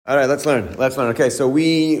All right, let's learn. Okay, so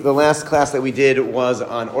the last class that we did was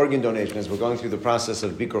on organ donation. As we're going through the process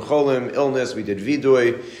of Bikur Cholim, illness, we did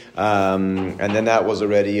Vidui, and then that was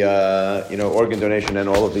already, organ donation and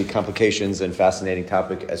all of the complications and fascinating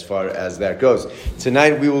topic as far as that goes.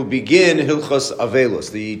 Tonight we will begin Hilchos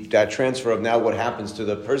Aveilus, that transfer of now what happens to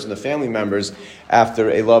the person, the family members, after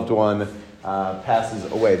a loved one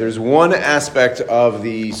passes away. There's one aspect of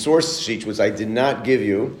the source sheet which I did not give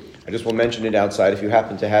you. I just will mention it outside. If you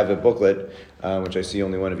happen to have a booklet, which I see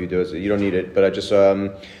only one of you does, you don't need it. But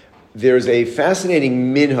there's a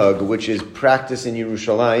fascinating minhag which is practiced in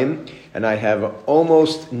Yerushalayim, and I have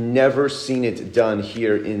almost never seen it done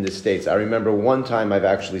here in the States. I remember one time I've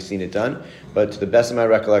actually seen it done, but to the best of my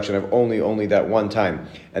recollection, I've only that one time.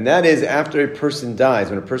 And that is after a person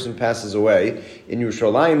dies, when a person passes away, in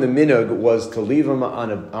Yerushalayim, the minhag was to leave him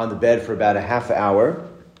on the bed for about a half hour.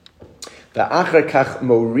 They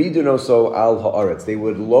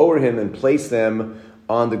would lower him and place them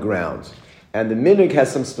on the ground. And the minhag has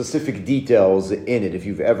some specific details in it. If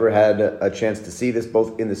you've ever had a chance to see this,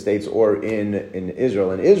 both in the States or in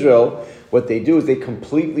Israel. In Israel, what they do is they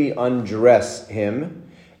completely undress him,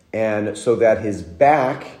 and so that his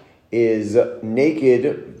back is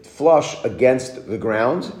naked, flush against the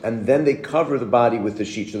ground, and then they cover the body with the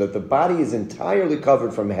sheet, so that the body is entirely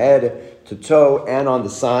covered from head to toe and on the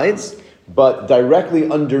sides. But directly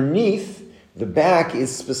underneath, the back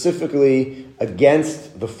is specifically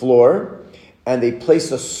against the floor, and they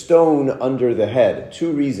place a stone under the head.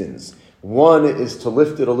 Two reasons. One is to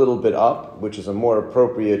lift it a little bit up, which is a more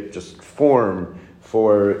appropriate just form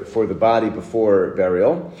for the body before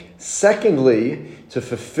burial. Secondly, to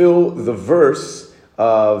fulfill the verse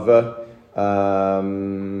of...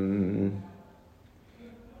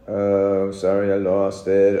 I lost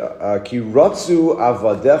it. Ki ratzu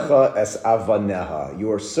avadecha es avaneha.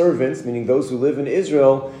 Your servants, meaning those who live in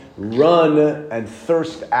Israel, run and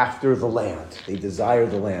thirst after the land. They desire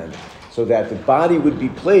the land. So that the body would be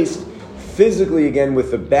placed physically again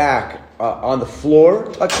with the back on the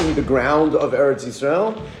floor, touching the ground of Eretz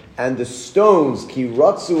Yisrael, and the stones, ki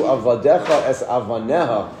ratzu avadecha es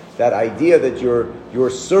avaneha. That idea that your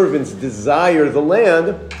servants desire the land,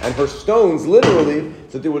 and her stones, literally,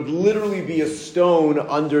 so there would literally be a stone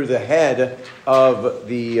under the head of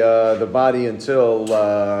the body until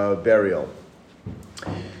burial.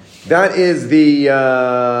 That is the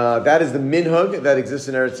minhag that exists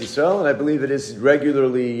in Eretz Yisrael, and I believe it is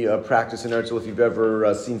regularly practiced in Eretz Yisrael if you've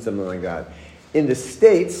ever seen something like that. In the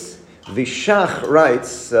States, the Shach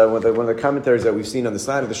writes, one of the commentaries that we've seen on the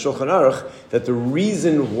side of the Shulchan Aruch, that the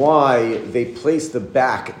reason why they place the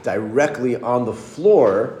back directly on the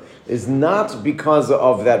floor is not because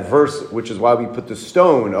of that verse, which is why we put the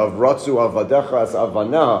stone of Ratzu avadecha es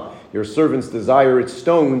avana, your servants desire its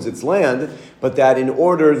stones, its land, but that in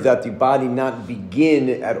order that the body not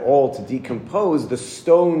begin at all to decompose, the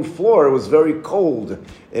stone floor was very cold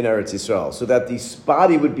in Eretz Yisrael, so that the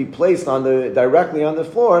body would be placed directly on the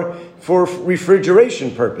floor for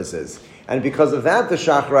refrigeration purposes. And because of that, the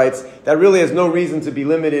Shach writes, that really has no reason to be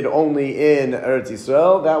limited only in Eretz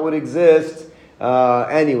Yisrael. That would exist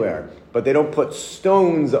anywhere. But they don't put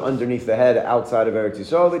stones underneath the head outside of Eretz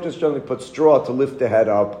Yisrael. They just generally put straw to lift the head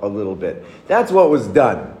up a little bit. That's what was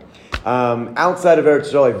done. Outside of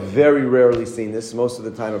Eretz Yisrael, I've very rarely seen this. Most of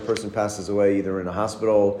the time, a person passes away either in a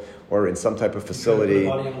hospital or in some type of facility.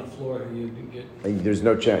 You put the body on the floor, you get... There's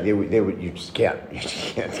no chance. You just can't. You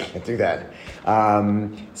just can't do that.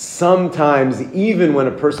 Sometimes, even when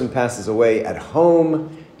a person passes away at home,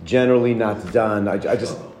 generally not done. I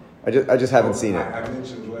just haven't seen it. I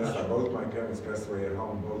mentioned last time, both my parents passed away at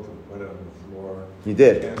home, both were put on the floor. You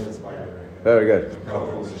did? Very good.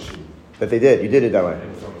 That they did. You did it that way.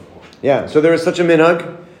 Yeah, so there is such a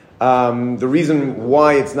minhag. The reason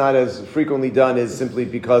why it's not as frequently done is simply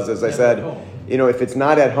because, as I said, if it's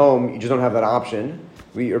not at home, you just don't have that option.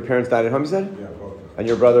 Your parents died at home, you said? Yeah, both. And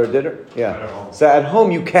your brother did it? Yeah. So at home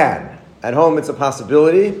you can. At home it's a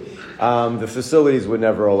possibility. The facilities would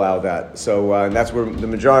never allow that. So and that's where the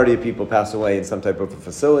majority of people pass away, in some type of a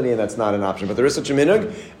facility, and that's not an option. But there is such a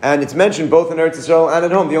minhag, and it's mentioned both in Eretz Yisrael and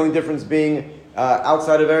at home. The only difference being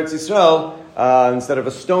outside of Eretz Yisrael, instead of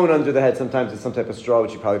a stone under the head, sometimes it's some type of straw,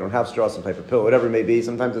 which you probably don't have straw, some type of pillow, whatever it may be.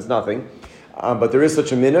 Sometimes it's nothing. But there is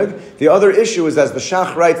such a minhag. The other issue is, as the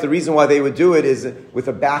Shach writes, the reason why they would do it is with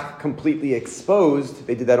a back completely exposed.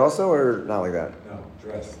 They did that also, or not like that? No,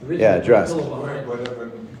 dressed. Yeah, dressed.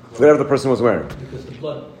 Whatever the person was wearing. Because the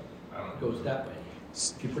blood goes that way.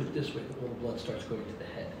 If you put it this way, all the blood starts going to the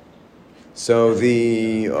head. So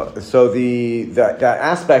that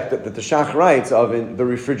aspect that the Shach writes of in the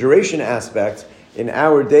refrigeration aspect in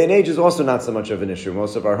our day and age is also not so much of an issue.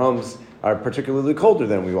 Most of our homes are particularly colder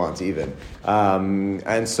than we want even.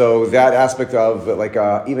 And so that aspect of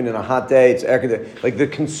even in a hot day, it's like the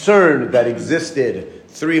concern that existed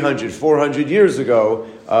 300, 400 years ago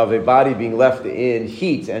of a body being left in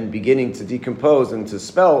heat and beginning to decompose and to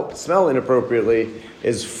smell inappropriately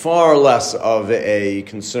is far less of a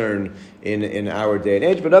concern in our day and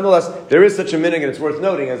age. But nonetheless, there is such a minhag, and it's worth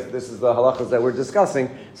noting, as this is the halachas that we're discussing,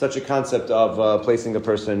 such a concept of placing a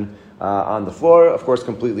person on the floor, of course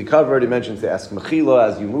completely covered. It mentions to ask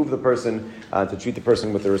mechila as you move the person, to treat the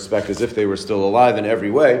person with the respect as if they were still alive in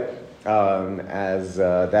every way. As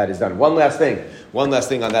that is done. One last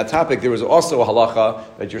thing on that topic. There was also a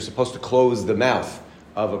halacha that you're supposed to close the mouth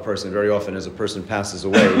of a person. Very often as a person passes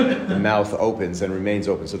away, the mouth opens and remains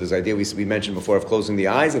open. So this idea we mentioned before of closing the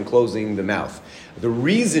eyes and closing the mouth. The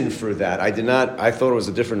reason for that, I thought it was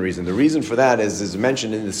a different reason. The reason for that is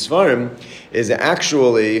mentioned in the Sfarim, is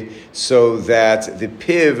actually so that the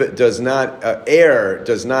piv air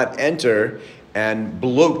does not enter and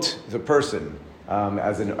bloat the person.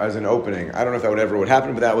 As an opening. I don't know if that would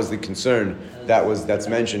happen, but that was the concern that's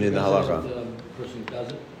mentioned in the halacha. The person who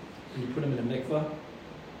does it, when you put him in a mikvah,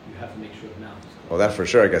 you have to make sure the mouth is closed. Well, that for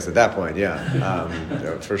sure, I guess, at that point, yeah.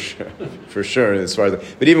 For sure. As far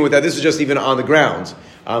as but even with that, this is just even on the ground.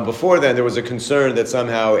 Before then, there was a concern that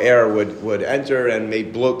somehow air would enter and may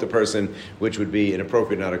bloat the person, which would be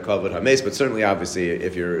inappropriate, not a kavod hames. But certainly, obviously,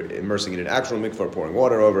 if you're immersing in an actual mikvah, pouring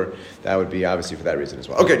water over, that would be obviously for that reason as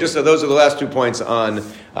well. Okay, just so those are the last 2 points on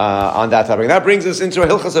that topic. And that brings us into a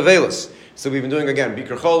Hilchos Aveilus. So we've been doing, again,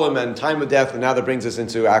 Bikur Cholim and time of death, and now that brings us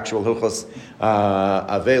into actual Hilchos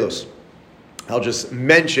Aveilus. I'll just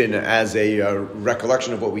mention as a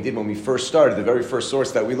recollection of what we did when we first started. The very first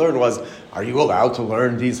source that we learned was, are you allowed to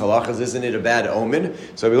learn these halachas? Isn't it a bad omen?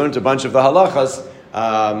 So we learned a bunch of the halachas,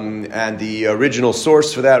 and the original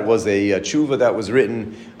source for that was a tshuva that was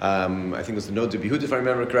written, I think it was the Nod to Bihud, if I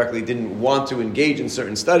remember correctly, didn't want to engage in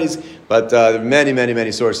certain studies, but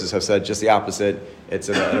many sources have said just the opposite. It's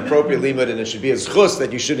an appropriate limud, and it should be a zchus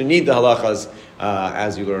that you shouldn't need the halachas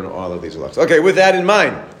as you learn all of these halachas. Okay, with that in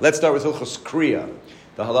mind, let's start with Hilchos Kriah,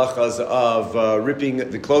 the halachas of ripping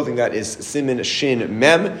the clothing. That is Simin Shin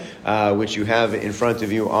Mem, which you have in front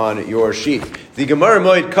of you on your sheet. The Gemara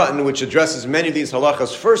Moed Katan, which addresses many of these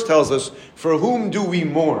halachas, first tells us, for whom do we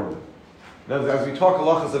mourn? Now, as we talk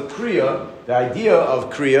halachas of Kriah, the idea of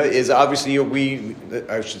Kriah is obviously,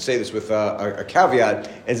 I should say this with a caveat,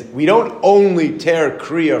 is we don't only tear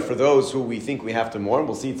Kriah for those who we think we have to mourn.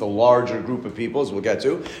 We'll see it's a larger group of people, as we'll get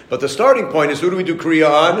to. But the starting point is, who do we do Kriah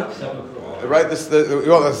on? Right, the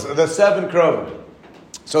 7 krovim.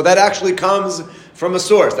 So that actually comes from a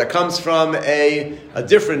source. That comes from a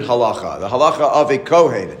different halacha, the halacha of a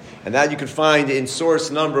kohen. And that you can find in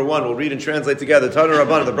source number 1. We'll read and translate together. Tanu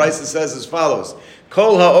Rabbanan, the Brisa says as follows: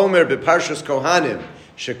 Kol ha'omer beparshas kohanim,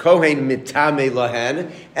 shekohen mitame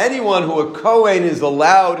lahen. Anyone who a kohen is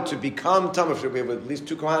allowed to become tameh. We have at least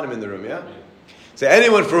 2 kohanim in the room, yeah? So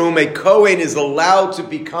anyone for whom a kohen is allowed to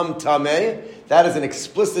become tameh, that is an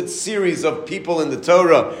explicit series of people in the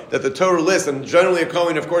Torah that the Torah lists. And generally a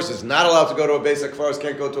kohen, of course, is not allowed to go to a beis hakfaros,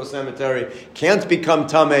 can't go to a cemetery, can't become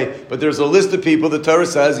tameh. But there's a list of people the Torah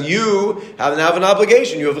says you have an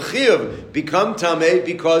obligation, you have a chiyuv, become tameh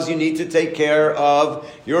because you need to take care of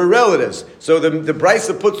your relatives. So the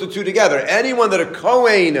Brisa puts the two together. Anyone that a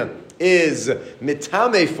kohen is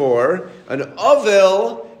mitame for, an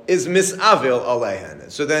avil is misavil alehen.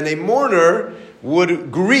 So then a mourner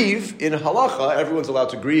would grieve in halacha. Everyone's allowed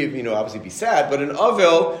to grieve, obviously be sad, but an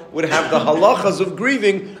avil would have the halachas of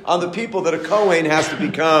grieving on the people that a kohen has to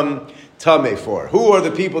become tameh for. Who are the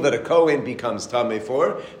people that a kohen becomes tameh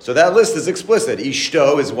for? So that list is explicit.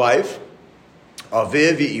 Ishto, his wife.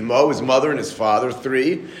 Aviv, imo, his mother and his father.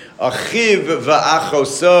 3. Achiv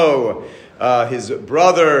va'achoso, his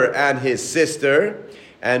brother and his sister.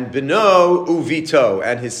 And Beno uvito,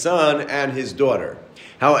 and his son and his daughter.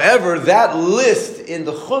 However, that list in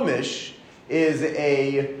the Chumash is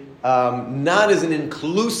not as an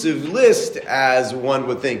inclusive list as one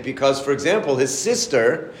would think. Because, for example, his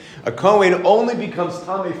sister, a Kohen only becomes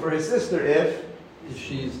tameh for his sister if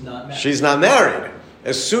she's not married.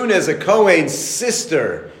 As soon as a Kohen's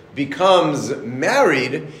sister becomes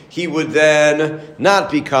married, he would then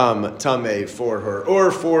not become tameh for her,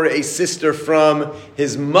 or for a sister from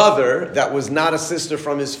his mother that was not a sister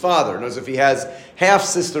from his father. Notice if he has half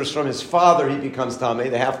sisters from his father, he becomes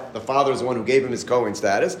tameh. The father is the one who gave him his Kohen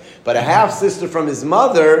status, but a half sister from his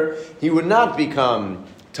mother, he would not become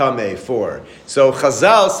tameh for. So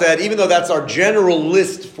Chazal said, even though that's our general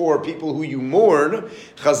list for people who you mourn,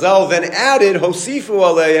 Chazal then added, Hosifu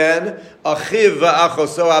aleyen, achiv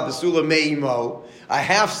va'achoso abesula me'imo. A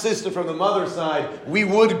half-sister from the mother's side, we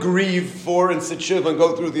would grieve for and sit shiva and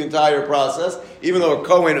go through the entire process, even though a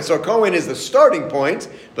Kohen, so a Kohen is the starting point,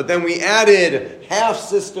 but then we added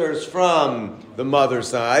half-sisters from the mother's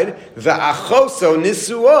side, va'achoso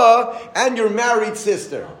nisua, and your married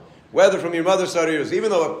sister. Whether from your mother's side or yours,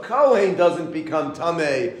 even though a Kohen doesn't become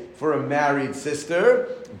tameh for a married sister,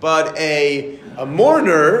 but a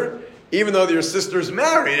mourner, even though your sister's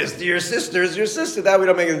married, is your sister, that we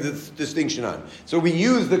don't make a distinction on. So we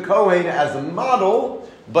use the Kohen as a model,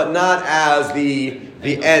 but not as the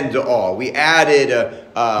end all. We added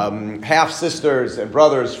half-sisters and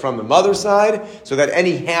brothers from the mother's side, so that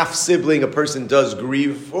any half-sibling a person does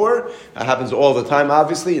grieve for, happens all the time,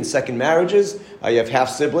 obviously, in second marriages. You have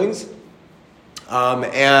half-siblings.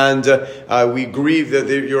 We grieve that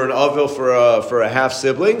you're an avil for a half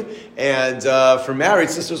sibling, and for married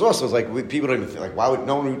sisters also. It's like people don't even think, like, why would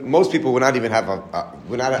most people would not even have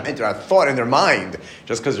would not enter a thought in their mind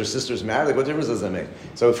just because their sister's married. Like, what difference does that make?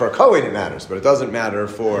 So for a Kohen it matters, but it doesn't matter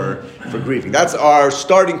for grieving. That's our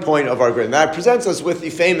starting point of our grief. And that presents us with the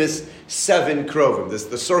famous 7 krovim.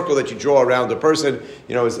 The circle that you draw around a person.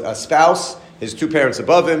 Is a spouse, his 2 parents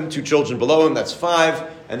above him, 2 children below him. That's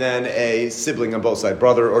 5. And then a sibling on both sides,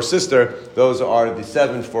 brother or sister. Those are the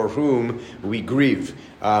 7 for whom we grieve.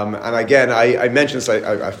 And again, I mentioned this,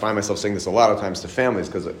 I find myself saying this a lot of times to families,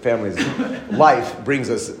 because families' life brings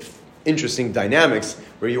us interesting dynamics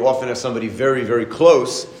where you often have somebody very, very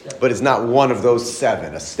close, but it's not one of those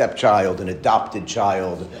 7, a stepchild, an adopted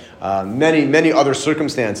child, many, many other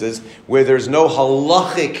circumstances where there's no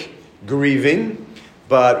halachic grieving.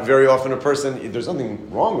 But very often a person, there's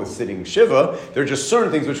nothing wrong with sitting Shiva. There are just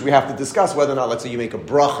certain things which we have to discuss, whether or not, let's say you make a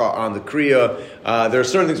bracha on the Kriah. There are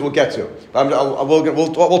certain things we'll get to.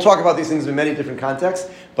 We'll talk about these things in many different contexts,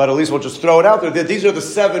 but at least we'll just throw it out there. These are the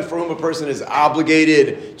 7 for whom a person is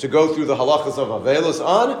obligated to go through the halachas of Aveilus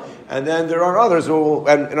on, and then there are others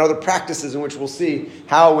and other practices in which we'll see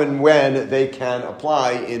how and when they can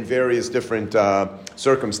apply in various different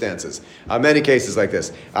circumstances. Many cases like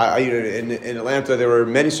this. In Atlanta, there were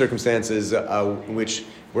many circumstances in which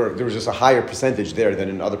there was just a higher percentage there than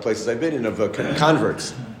in other places I've been in of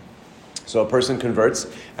converts. So a person converts,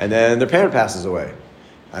 and then their parent passes away.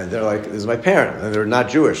 And they're like, this is my parent. And they're not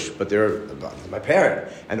Jewish, but they're my parent.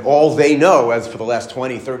 And all they know, as for the last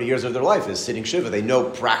 20, 30 years of their life, is sitting Shiva. They know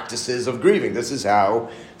practices of grieving. This is how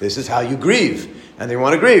you grieve. And they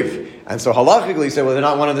want to grieve. And so halachically, you say, well, they're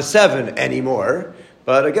not one of the 7 anymore.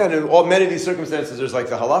 But again, in many of these circumstances, there's like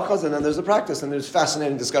the halachas, and then there's the practice, and there's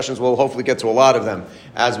fascinating discussions. We'll hopefully get to a lot of them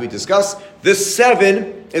as we discuss. This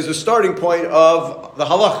 7 is the starting point of the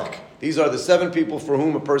halachic. These are the 7 people for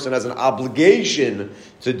whom a person has an obligation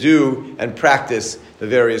to do and practice the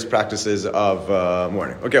various practices of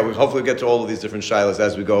mourning. Okay, we'll hopefully get to all of these different shilas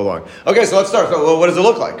as we go along. Okay, so let's start. So, what does it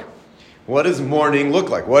look like? What does mourning look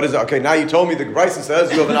like? Okay, now you told me the Brisa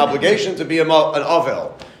says you have an obligation to be an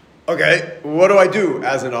avel. Okay, what do I do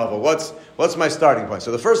as an avel? What's my starting point?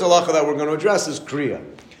 So the first halacha that we're going to address is Kriah.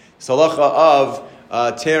 It's halacha of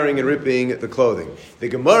tearing and ripping the clothing. The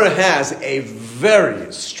Gemara has a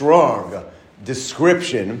very strong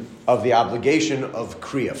description of the obligation of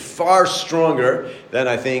Kriah, far stronger than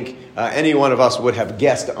I think any one of us would have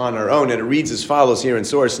guessed on our own. And it reads as follows here in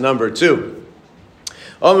source number 2.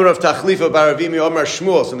 Omer of Tachlifa Baravimi Omer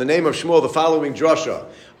Shmuel. So in the name of Shmuel, the following drasha.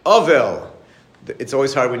 Avel. It's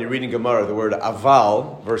always hard when you're reading Gemara, the word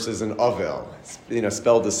aval versus an avel. It's,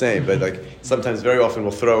 spelled the same, but sometimes very often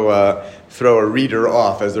we'll throw a reader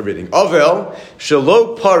off as they're reading. Avel,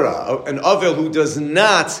 shelo para, an avel who does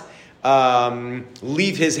not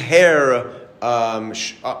leave his hair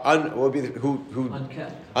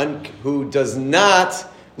who does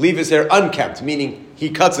not leave his hair unkempt, meaning he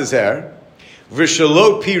cuts his hair.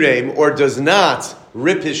 V'shelo pirem, or does not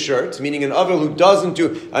rip his shirt, meaning an avel who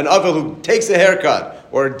takes a haircut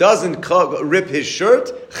or doesn't rip his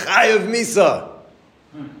shirt, chayav misa.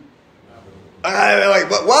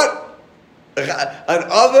 What? An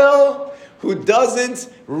avel who doesn't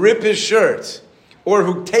rip his shirt or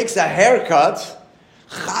who takes a haircut,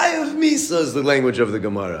 chayav misa is the language of the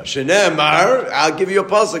Gemara. Shenemar, I'll give you a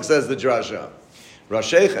pasuk, says the drasha.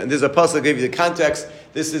 Rashech, and there's a pasuk that gave you the context.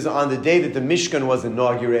 This is on the day that the Mishkan was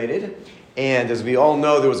inaugurated. And as we all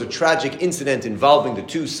know, there was a tragic incident involving the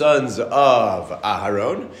 2 sons of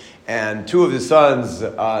Aharon. And 2 of his sons,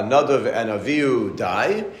 Nadav and Avihu,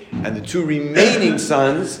 die. And the 2 remaining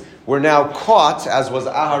sons were now caught, as was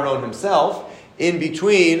Aharon himself, in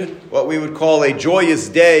between what we would call a joyous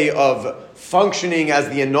day of functioning as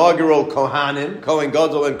the inaugural Kohanim, Kohen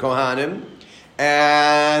Gadol and Kohanim,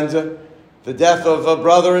 and the death of a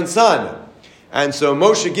brother and son. And so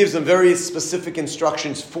Moshe gives them very specific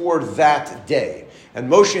instructions for that day. And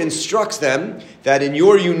Moshe instructs them that in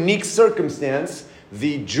your unique circumstance,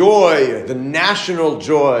 the joy, the national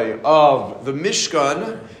joy of the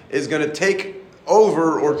Mishkan is going to take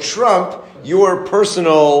over or trump your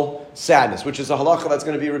personal sadness, which is a halacha that's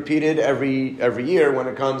going to be repeated every year when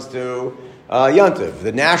it comes to Yantiv.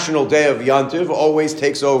 The national day of Yantiv always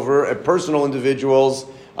takes over a personal individual's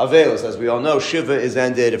Aveilus. As we all know, Shiva is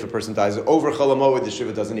ended. If a person dies over Chol HaMoed, the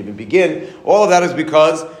Shiva doesn't even begin. All of that is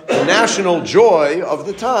because the national joy of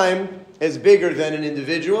the time is bigger than an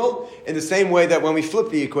individual, in the same way that when we flip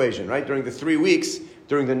the equation, right, during the 3 weeks,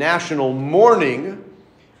 during the national mourning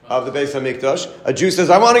of the Beis HaMikdash, a Jew says,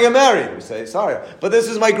 I want to get married. We say, sorry, but this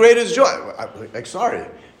is my greatest joy. Like, sorry.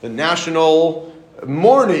 The national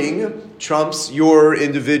mourning trumps your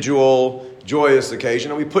individual joyous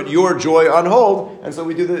occasion, and we put your joy on hold, and so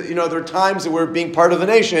we do there are times that where being part of a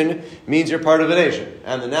nation means you're part of a nation,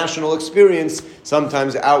 and the national experience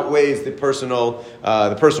sometimes outweighs the personal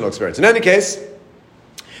experience. In any case,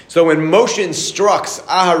 so when Moshe instructs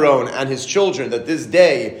Aharon and his children that this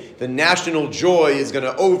day the national joy is going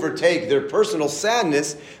to overtake their personal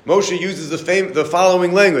sadness, Moshe uses the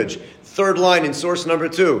following language. Third line in source number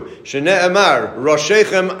 2. Shene'emar,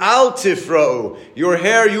 Roshechem al tifra'u. Your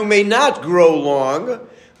hair you may not grow long.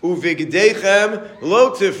 Uvigdeichem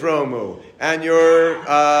lo tifromu. And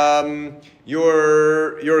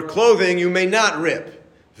your clothing you may not rip.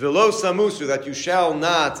 Velo samusu, that you shall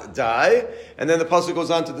not die. And then the pasuk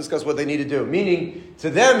goes on to discuss what they need to do. Meaning, to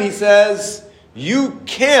them he says, you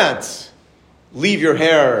can't leave your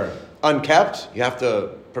hair unkept. You have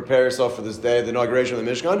to prepare yourself for this day, the inauguration of the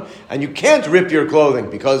Mishkan, and you can't rip your clothing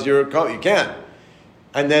because you can't.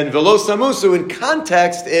 And then velo samusu in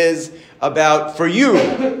context is about for you,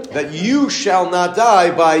 that you shall not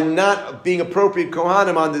die by not being appropriate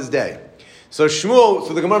Kohanim on this day. So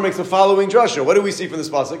the Gemara makes the following drasha. What do we see from this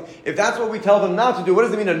pasuk? If that's what we tell them not to do, what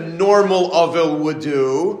does it mean a normal Avil would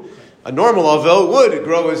do? A normal Avil would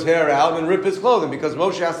grow his hair out and rip his clothing, because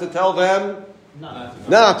Moshe has to tell them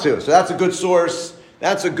not to. So that's a good source.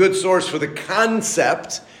 That's a good source for the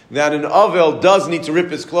concept that an Avil does need to rip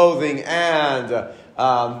his clothing and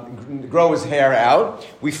grow his hair out.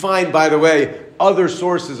 We find, by the way, other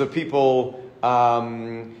sources of people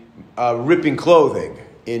ripping clothing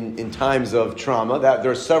in times of trauma. That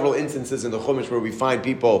there are several instances in the Chumash where we find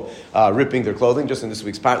people ripping their clothing. Just in last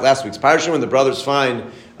week's parsha, when the brothers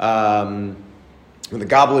find when the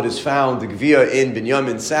goblet is found, the Gvia in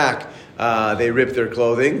Binyamin's sack, they rip their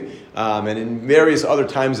clothing. And in various other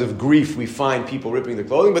times of grief, we find people ripping their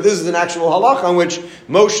clothing. But this is an actual halacha on which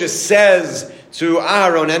Moshe says to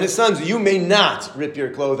Aharon and his sons, you may not rip your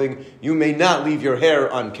clothing, you may not leave your hair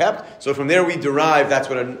unkept. So from there we derive that's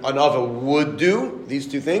what an Avil would do, these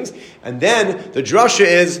two things. And then the drasha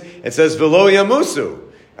is, it says, Velo yamusu.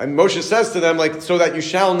 And Moshe says to them, so that you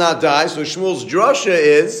shall not die. So Shmuel's drasha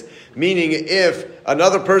is, meaning if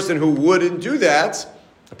another person who wouldn't do that,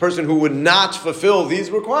 a person who would not fulfill these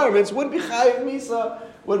requirements would be chayiv misa,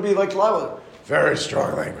 would be like lava. Very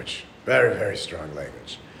strong language. Very, very strong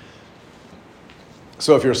language.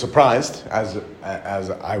 So if you're surprised, as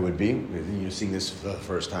I would be, you're seeing this for the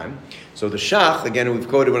first time. So the Shach, again, we've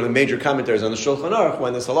quoted one of the major commentaries on the Shulchan Aruch,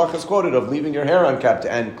 when this halacha is quoted of leaving your hair unkept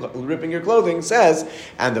and ripping your clothing, says,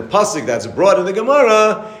 and the pasuk that's brought in the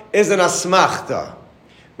Gemara is an asmachta,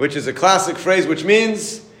 which is a classic phrase which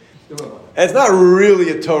means it's not really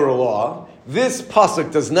a Torah law. This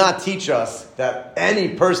pasuk does not teach us that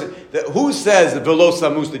any person, who says velo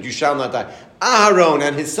samus, that you shall not die. Aharon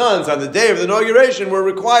and his sons on the day of the inauguration were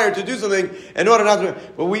required to do something in order not to.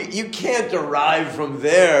 But you can't derive from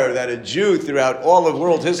there that a Jew throughout all of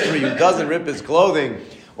world history who doesn't rip his clothing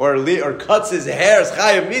or cuts his hair is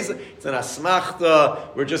chayav misa. It's an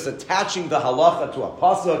asmachta. We're just attaching the halacha to a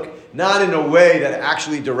pasuk, not in a way that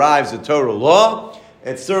actually derives a Torah law.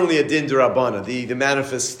 It's certainly a din d'Rabbana. The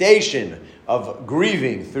manifestation of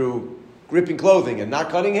grieving through ripping clothing and not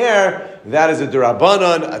cutting hair, that is a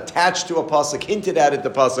d'Rabbanan attached to a pasuk, hinted at it the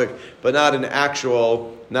pasuk, but not an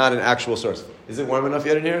actual source. Is it warm enough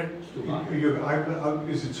yet in here?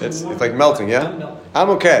 Is it it's like melting, yeah? I'm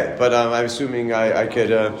okay, but I'm assuming I could...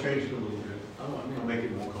 Change it a little bit. I'll make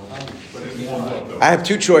it more cold. I have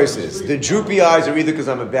two choices. The droopy eyes are either because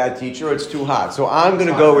I'm a bad teacher or it's too hot. So I'm going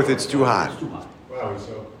to go with it's too hot. Wow,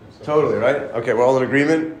 so Totally, right? Okay, we're all in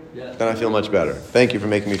agreement? Yes. Then I feel much better. Thank you for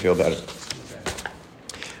making me feel better.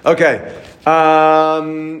 Okay.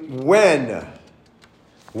 When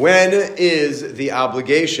When is the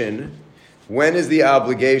obligation? When is the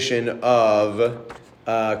obligation of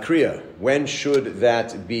Kriah? When should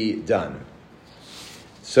that be done?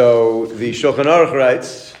 So the Shulchan Aruch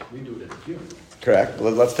writes. We do it every year. Correct.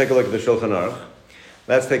 Let's take a look at the Shulchan Aruch.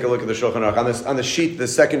 Let's take a look at the Shulchan Aruch on the sheet, the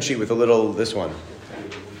second sheet with a little this one.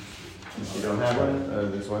 You don't have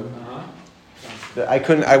one. This one.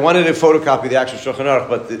 I wanted to photocopy the actual Shulchan Aruch,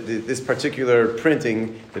 but this particular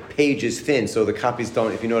printing, the page is thin, so the copies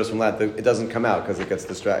don't. If you notice from that, it doesn't come out because it gets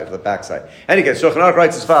distracted from the backside. Anyway, Shulchan Aruch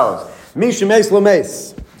writes as follows: Misha Meis Lo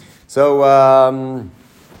Meis. So,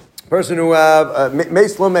 person who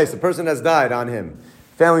Meis Lo Meis, the person has died on him.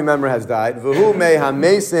 Family member has died. V'hu mei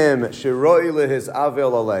hamesim shiroi lehis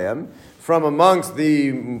avel aleim. From amongst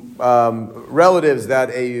the relatives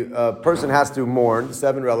that a person has to mourn,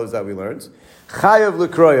 7 relatives that we learned. Chayav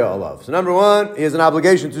l'kroya alav. So number 1, he has an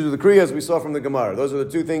obligation to do the kriya, as we saw from the Gemara. Those are the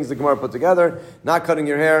 2 things the Gemara put together: not cutting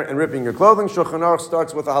your hair and ripping your clothing. Shulchan Aruch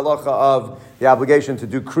starts with the halacha of the obligation to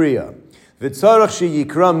do kriya. V'tzarach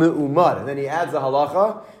sheyikra me'umad. And then he adds the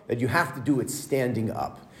halacha that you have to do it standing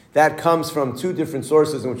up. That comes from 2 different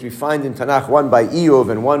sources in which we find in Tanakh, one by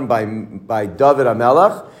Eov and one by David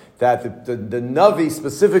HaMelech, that the Navi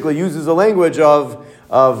specifically uses the language of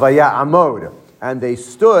Vaya Amod, and they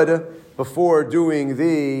stood before doing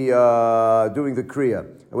the Kriya.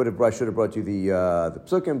 I should have brought you the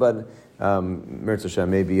Psukim, but Mirz Hashem,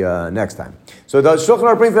 maybe next time. So the Shulchan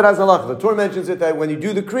Aruch brings that as halakha. The Torah mentions it that when you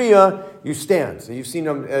do the Kriya, you stand. So you've seen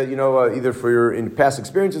them, either for your in past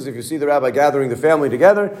experiences, if you see the rabbi gathering the family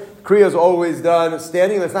together, Kriya is always done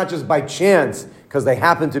standing. That's not just by chance because they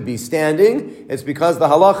happen to be standing. It's because the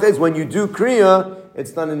halacha is when you do Kriya,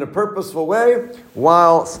 it's done in a purposeful way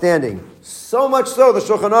while standing. So much so, the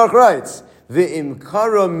Shulchan Aruch writes,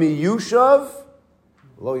 "Ve'imkara miyushav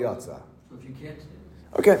lo yatsa." So if you can't stand.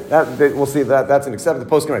 Okay, we'll see that. That's an exception. The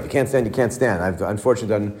post if you can't stand, you can't stand. I've unfortunately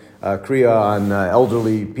done Kriya on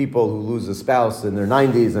elderly people who lose a spouse in their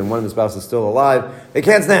 90s, and one of the spouses is still alive. They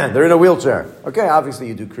can't stand. They're in a wheelchair. Okay, obviously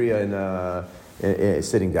you do Kriya in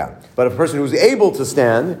sitting down. But a person who's able to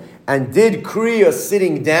stand and did Kriya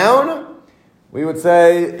sitting down, we would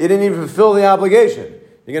say you didn't even fulfill the obligation.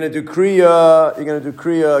 You're going to do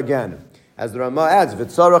Kriya again. As the Ramah adds,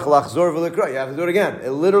 "V'tzarach lachzor v'likra," you have to do it again.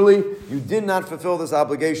 Literally, you did not fulfill this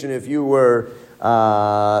obligation if you were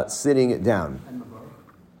sitting down.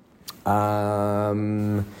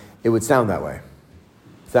 It would sound that way.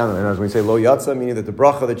 When we say lo yatsa, meaning that the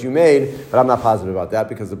bracha that you made, but I'm not positive about that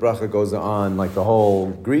because the bracha goes on like the whole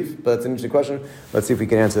grief. But that's an interesting question. Let's see if we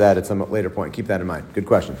can answer that at some later point. Keep that in mind. Good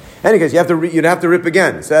question. In any case, you'd have to rip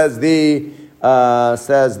again. Says the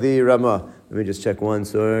Ramah. Let me just check one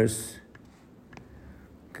source.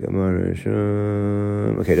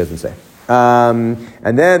 Okay, it doesn't say.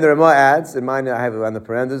 And then the Ramah adds, in mine I have it on the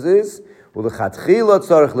parentheses, and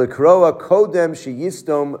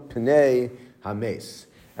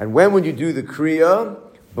when would you do the Kriya?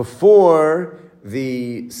 Before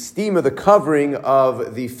the steam of the covering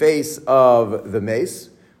of the face of the mace.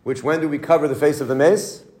 When do we cover the face of the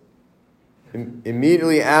mace?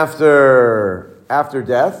 Immediately after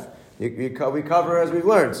death. We cover as we've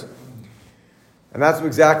learned. And that's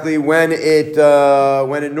exactly when it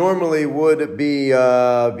normally would be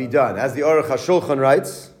done. As the Aruch HaShulchan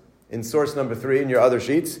writes in source number 3 in your other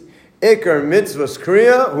sheets, Ikar mitzvahs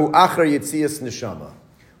kriya hu achar yitzias neshama.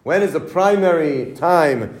 When is the primary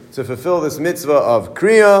time to fulfill this mitzvah of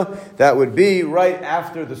kriya? That would be right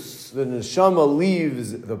after the neshama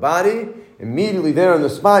leaves the body. Immediately there on the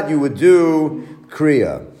spot, you would do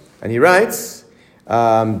kriya. And he writes,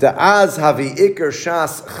 Da'az havi ikar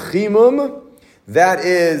shas chimum. That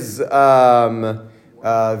is the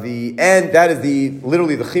end. That is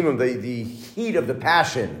literally the chimum, the heat of the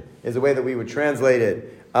passion is the way that we would translate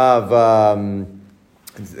it. Of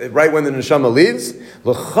right when the neshama leaves,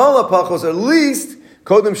 l'chol hapachos, at least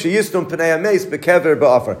kodem sheyistum pnei hameis bekever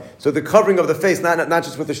ba'afar. So the covering of the face, not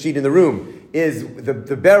just with the sheet in the room, is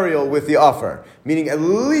the burial with the offer. Meaning, at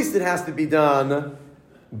least it has to be done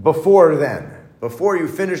before then. Before you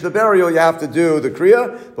finish the burial, you have to do the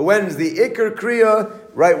kriya. But when is the ikar kriya?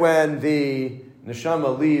 Right when the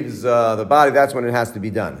neshama leaves the body, that's when it has to be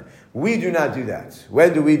done. We do not do that.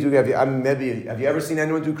 When do we do? Have you ever seen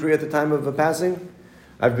anyone do kriya at the time of a passing?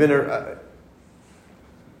 I've been. I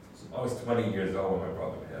was 20 years old when my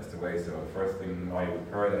brother passed away. So the first thing I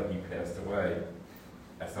heard that he passed away,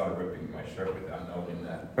 I started ripping my shirt without knowing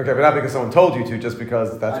that. Okay, but not because someone told you to, just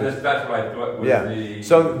because that's what I thought was the...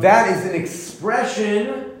 So that is an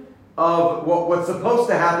expression of what's supposed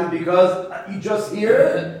to happen because you just hear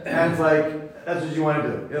it, and it's like, that's what you want to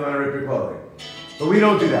do. You don't want to rip your clothing. But we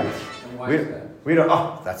don't do that. And Why is that? We don't.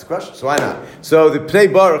 Oh, that's the question. So why not? So the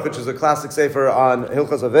Pnei Baruch, which is a classic sefer on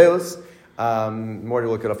Hilchos Aveilus. Morty,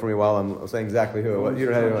 look it up for me while I'm saying exactly who it was. You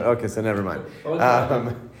don't have anyone. Okay, so never mind.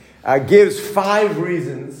 Gives 5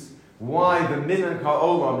 reasons why the Minhag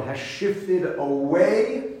HaOlam has shifted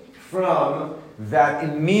away from that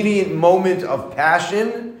immediate moment of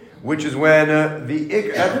passion, which is when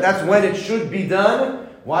that's when it should be done.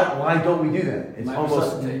 Why don't we do that? It's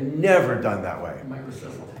almost never done that way.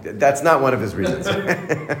 That's not one of his reasons.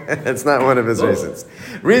 That's not one of his reasons.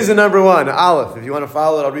 Reason number 1, Aleph. If you want to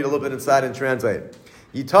follow it, I'll read a little bit inside and translate.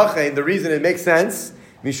 Yitachein, the reason it makes sense,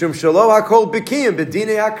 Mishum Shalo HaKol Bikiyim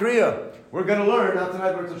B'dinei HaKriah. We're going to learn, not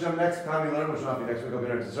tonight, but next time we learn, which will not be next week, it'll be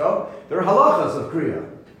next show. There are halachas of Kriah.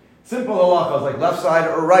 Simple halachas, like left side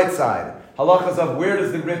or right side. Halachas of where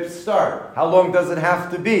does the rip start? How long does it have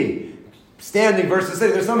to be? Standing versus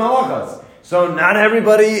sitting. There's some halachas. So not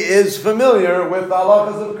everybody is familiar with the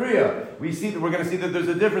halachas of Kriah. We're going to see that there's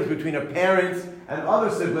a difference between a parent and other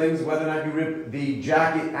siblings, whether or not you rip the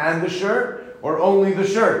jacket and the shirt, or only the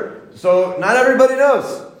shirt. So not everybody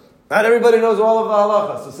knows. Not everybody knows all of the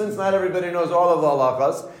halachas. So since not everybody knows all of the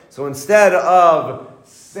halachas, so instead of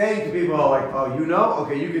saying to people like, oh, you know?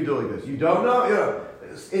 Okay, you can do it like this. You don't know? You know.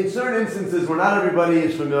 In certain instances where not everybody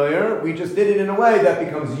is familiar, we just did it in a way that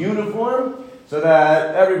becomes uniform so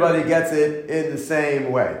that everybody gets it in the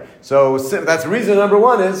same way. So that's reason number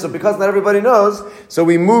 1 is, so because not everybody knows, so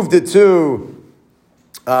we moved it to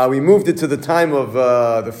the time of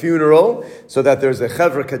the funeral, so that there's a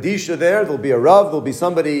chevra kadisha there. There'll be a rav. There'll be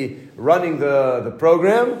somebody running the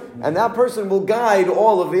program, and that person will guide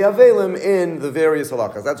all of the avelim in the various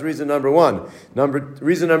halachas. That's reason number 1.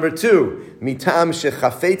 Reason number 2, mitam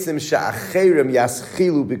shechafetzim she'acherim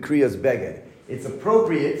yaschilu b'kriyas beged. It's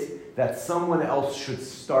appropriate that someone else should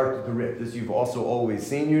start the rip. This you've also always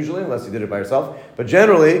seen usually, unless you did it by yourself. But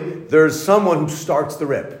generally, there's someone who starts the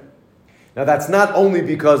rip. Now that's not only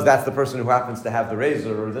because that's the person who happens to have the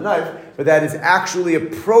razor or the knife, but that is actually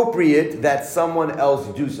appropriate that someone else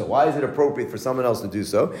do so. Why is it appropriate for someone else to do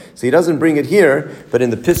so? So he doesn't bring it here, but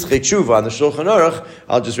in the Pischei Tshuva on the Shulchan Aruch,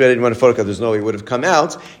 I'll just read it in one photo because there's no way it would have come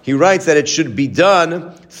out. He writes that it should be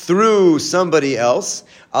done through somebody else,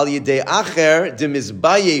 al yedei acher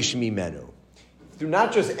demizbayesh mimenu. Through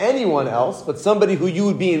not just anyone else, but somebody who you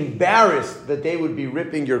would be embarrassed that they would be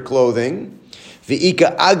ripping your clothing.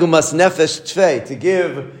 V'ika agmas nefesh tvei, to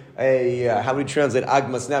give a, how do we translate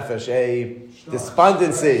agmas nefesh? A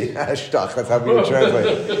despondency. Shtach, that's how we would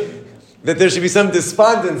translate. That there should be some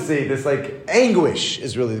despondency, this like anguish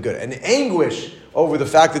is really good. An anguish over the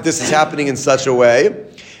fact that this is happening in such a way.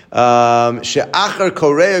 She'achar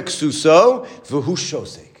korea ksuso v'hu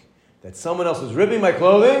shosek. That someone else is ripping my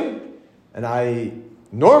clothing, and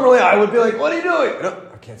normally I would be like, what are you doing? No,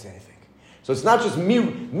 I can't say anything. So it's not just me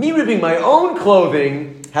ripping my own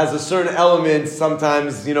clothing has a certain element.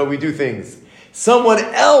 Sometimes, we do things. Someone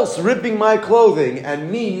else ripping my clothing and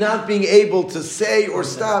me not being able to say or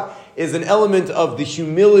stop is an element of the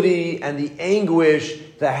humility and the anguish,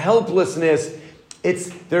 the helplessness.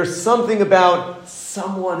 There's something about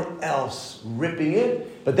someone else ripping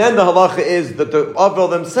it, but then the halacha is that the Avel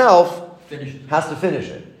themselves has to finish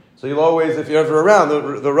it. So you'll always, if you're ever around,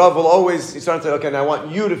 the Rav will always start to say, okay, now I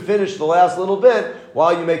want you to finish the last little bit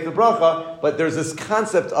while you make the bracha. But there's this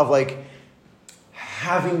concept of like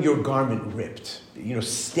having your garment ripped,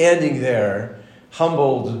 standing there,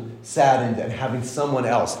 humbled, saddened, and having someone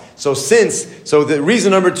else. So the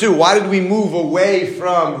reason number 2, why did we move away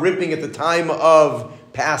from ripping at the time of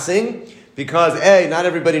passing? Because A, not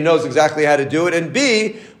everybody knows exactly how to do it, and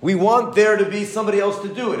B, we want there to be somebody else to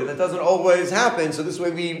do it, and that doesn't always happen, so this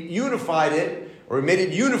way we unified it, or we made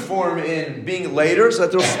it uniform in being later, so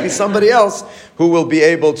that there will be somebody else who will be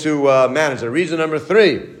able to manage it. Reason number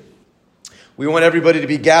 3, we want everybody to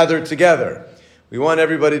be gathered together. We want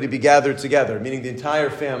everybody to be gathered together, meaning the entire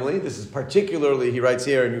family. This is particularly, he writes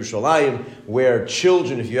here, in Yerushalayim, where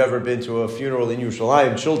children, if you've ever been to a funeral in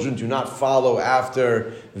Yerushalayim, children do not follow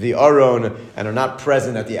after the Aron and are not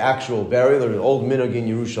present at the actual burial. There's an old minhag in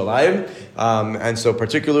Yerushalayim. And so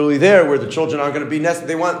particularly there, where the children aren't going to be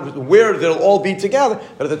they want where they'll all be together,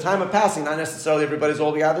 but at the time of passing, not necessarily everybody's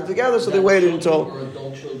all gathered together, so they waited until... Or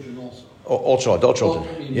adult children also. Also, adult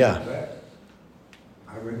children. Yeah.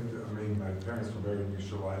 My parents were buried in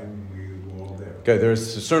Yerushalayim, we were all there. Okay,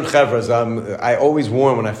 there's certain chevras. I always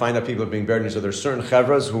warn when I find out people are being buried, so there's certain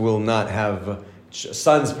chevras who will not have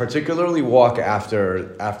sons particularly walk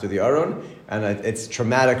after the Aron, and it's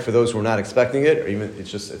traumatic for those who are not expecting it, or even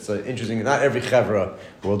it's an interesting. Not every chevra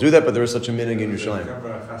will do that, but there is such a minhag in Yerushalayim.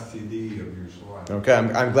 Okay,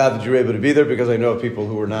 I'm glad that you were able to be there because I know people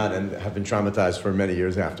who were not and have been traumatized for many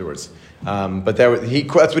years afterwards. But that's what he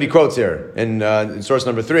quotes here in source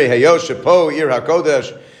number 3. Heyo shepo ir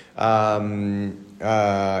hakodesh. Ein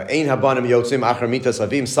habanim yotzim achar mitas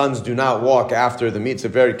avim. Sons do not walk after the meat.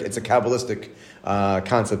 It's a Kabbalistic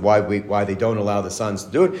concept why they don't allow the sons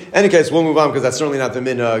to do it. In any case, we'll move on because that's certainly not the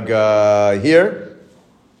minhag here.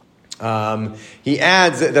 He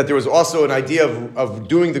adds that there was also an idea of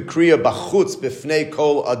doing the Kriah bachutz b'fnei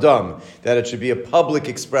kol adam, that it should be a public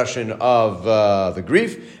expression of the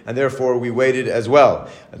grief, and therefore we waited as well.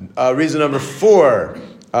 Reason number 4,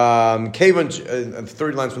 the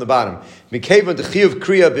third line from the bottom, Mikevon d'chiyuv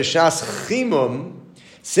Kriah b'shas chimum,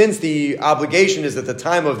 since the obligation is at the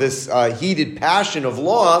time of this heated passion of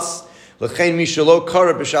loss, l'chein mishalo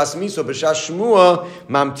kara b'shas miso b'shas shmua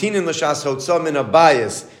mamtinin l'shas hotza min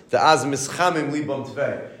abayis the mischamim libam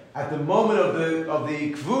tvei. At the moment of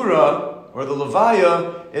the kvura or the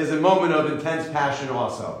levaya is a moment of intense passion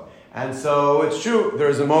also, and so it's true there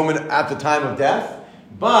is a moment at the time of death,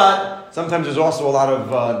 but sometimes there's also a lot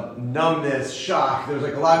of numbness, shock. There's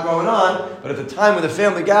like a lot going on, but at the time when the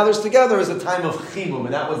family gathers together is a time of chimum,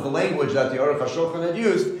 and that was the language that the Aruch HaShulchan had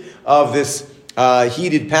used of this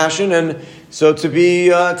heated passion, and so to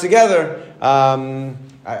be together.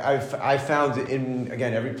 I found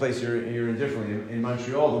every place you're in differently. In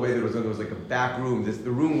Montreal, the way there was like a back room,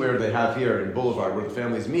 the room where they have here in Boulevard, where the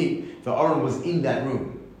families meet, the Aron was in that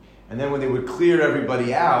room. And then when they would clear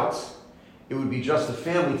everybody out, it would be just the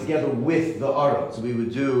family together with the Aron. So we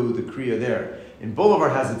would do the Kriah there. In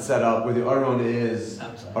Boulevard has it set up where the Aron is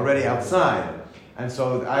already outside. And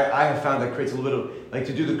so I have found that creates a little bit of, like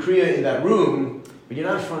to do the Kriah in that room, but you're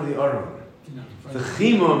not in front of the Aron. The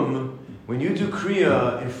chimum, when you do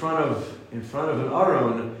Kriah in front of an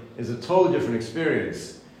Aron, is a totally different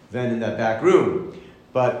experience than in that back room.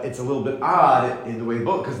 But it's a little bit odd in the way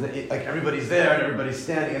both, because like everybody's there and everybody's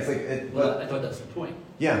standing. It's like I thought that's the point.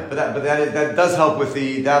 Yeah, but that does help with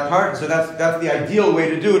that part. So that's the ideal way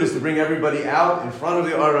to do it, is to bring everybody out in front of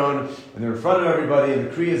the Aron, and they're in front of everybody, and the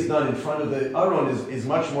Kriah is done in front of the Aron is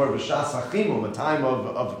much more of a shas hachimum, a time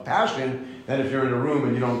of passion, than if you're in a room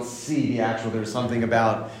and you don't see the actual. There's something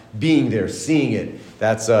about being there, seeing it.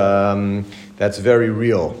 That's very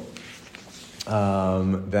real.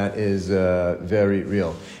 That is very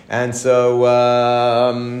real. And so,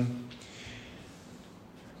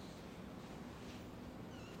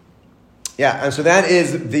 and so that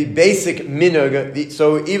is the basic minhag.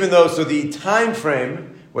 So even though, the time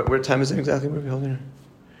frame, what time is it exactly? Where are we holding here?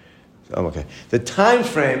 Oh, okay. The time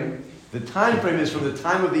frame is from the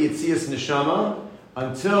time of the Yetzias Neshama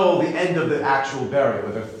until the end of the actual burial,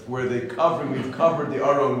 where we've covered the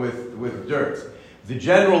Aron with dirt. The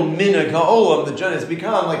general minhag ha'olam, has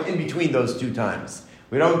become like in between those two times.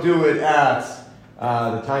 We don't do it at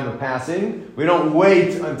the time of passing. We don't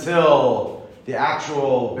wait until the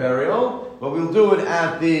actual burial, but we'll do it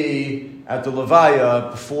at the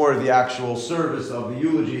levaya before the actual service of the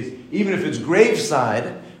eulogies. Even if it's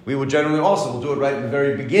graveside, we would generally we'll do it right in the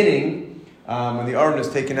very beginning when the Aron is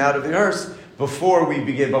taken out of the hearse, before we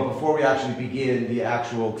actually begin the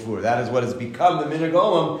actual kvur. That is what has become the minhag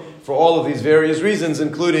olam for all of these various reasons,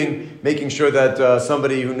 including making sure that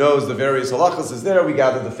somebody who knows the various halachas is there. We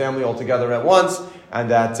gather the family all together at once, and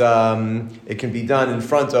that it can be done in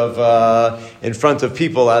front of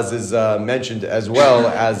people, as is mentioned, as well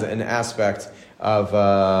as an aspect of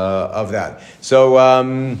that. So,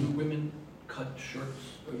 do women cut shirts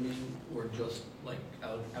or just like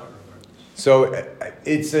outer garments? So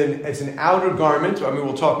it's an outer garment. I mean,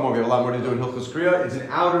 we'll talk more. We have a lot more to do in Hilchos Kriah. It's an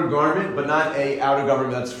outer garment, but not an outer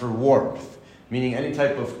garment that's for warmth. Meaning any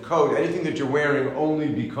type of coat, anything that you're wearing only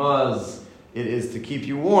because it is to keep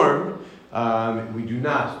you warm, we do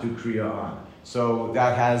not do Kriah on. So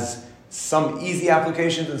that has some easy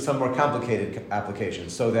applications and some more complicated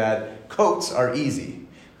applications. So that coats are easy.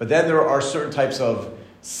 But then there are certain types of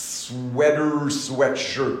sweatshirt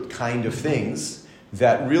kind of things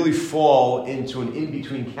that really fall into an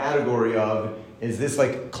in-between category of, is this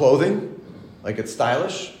like clothing, like it's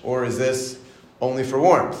stylish, or is this only for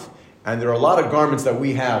warmth? And there are a lot of garments that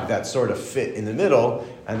we have that sort of fit in the middle,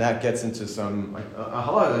 and that gets into some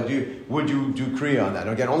halakha. Would you do Kriah on that?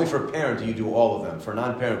 And again, only for a parent do you do all of them. For a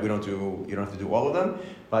non-parent, you don't have to do all of them.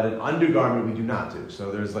 But an undergarment we do not do. So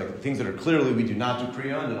there's like things that are clearly we do not do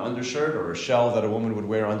Kriah on, an undershirt or a shell that a woman would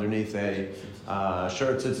wear underneath a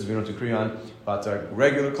shirt, since we don't do Kriah on. But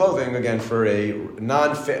regular clothing, again, for a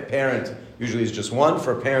non-parent, usually is just one.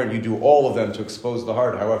 For a parent, you do all of them to expose the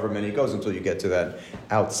heart, however many it goes, until you get to that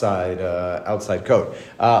outside coat.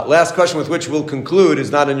 Last question with which we'll conclude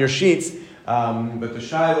is not in your sheets, but the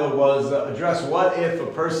Shiloh was addressed. What if a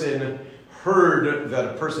person heard that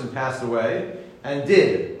a person passed away and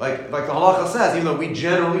did? Like the halacha says, even though we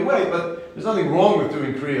generally wait, but there's nothing wrong with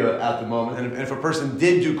doing Kriah at the moment. And if a person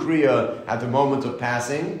did do Kriah at the moment of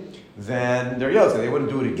passing, then they're Yotze. They wouldn't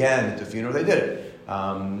do it again at the funeral. They did it.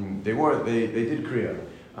 They did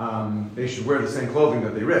Kriah. They should wear the same clothing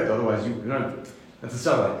that they ripped. Otherwise, that's a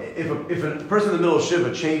sabbath. If a person in the middle of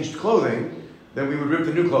Shiva changed clothing, then we would rip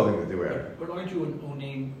the new clothing that they wear. But aren't you an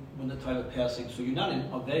Onim when the time of passing? So you're not in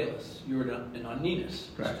Aveilus, you're in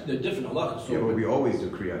Aninus. Correct. They're different a lot. So Yeah, but we always do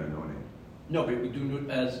Kriya and Onim. No, but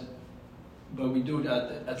we do it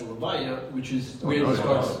at the Levaya, which is No, where no,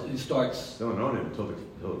 it starts. Still an Onim until the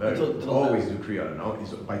burial. Until It's the always do burial. Kriya and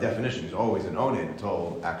Onim. By definition, he's always an Onim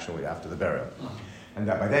until actually after the burial. Uh-huh. And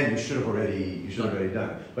that by then you should have already done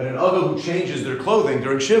it. But an other who changes their clothing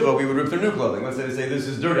during Shiva, we would rip their new clothing. Let's say they say, this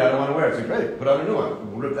is dirty, I don't want to wear it. So great, put on a new one.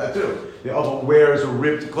 We'll rip that too. The other wears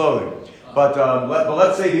ripped clothing. But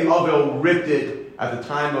let's say the Avil ripped it at the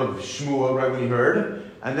time of Shmuel, right when he heard,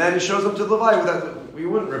 and then he shows up to the Levi with that. We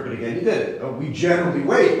wouldn't rip it again. He did it. We generally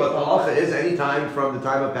wait, but the halacha is any time from the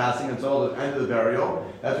time of passing until the end of the burial.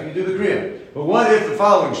 That's when you do the kriya. But what if the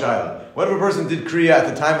following shaila? What if a person did kriya at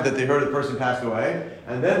the time that they heard the person passed away,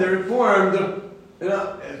 and then they're informed,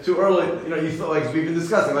 too early? You thought, like we've been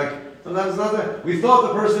discussing, like sometimes it's not there. We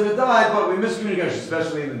thought the person had died, but we miscommunicated,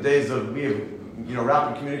 especially in the days of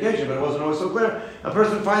rapid communication. But it wasn't always so clear. A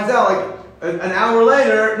person finds out like an hour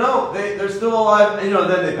later, no, they're still alive, and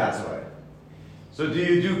then they pass away. So do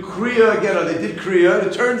you do kriya again, or they did kriya, and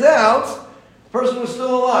it turns out the person was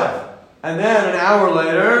still alive. And then an hour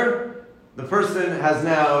later, the person has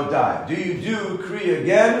now died. Do you do kriya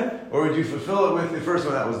again, or would you fulfill it with the first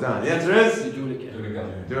one that was done? The answer is? You do it again. Do it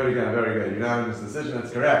again. Do it again, very good. You're now in this decision,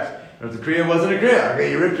 that's correct. If the kriya wasn't a kriya,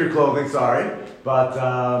 okay, you ripped your clothing, sorry. But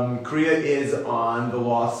kriya is on the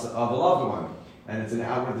loss of a loved one. And it's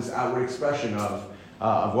this outward expression of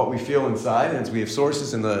what we feel inside, and we have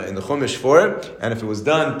sources in the Chumash for it. And if it was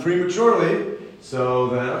done prematurely, so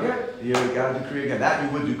then you got to do kriya again. That you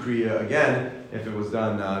would do kriya again if it was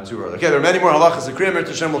done too early. Okay, there are many more halachas of kriya.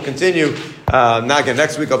 Hashem will continue. Not again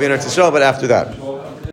next week. I'll be in Eretz Yisrael, but after that.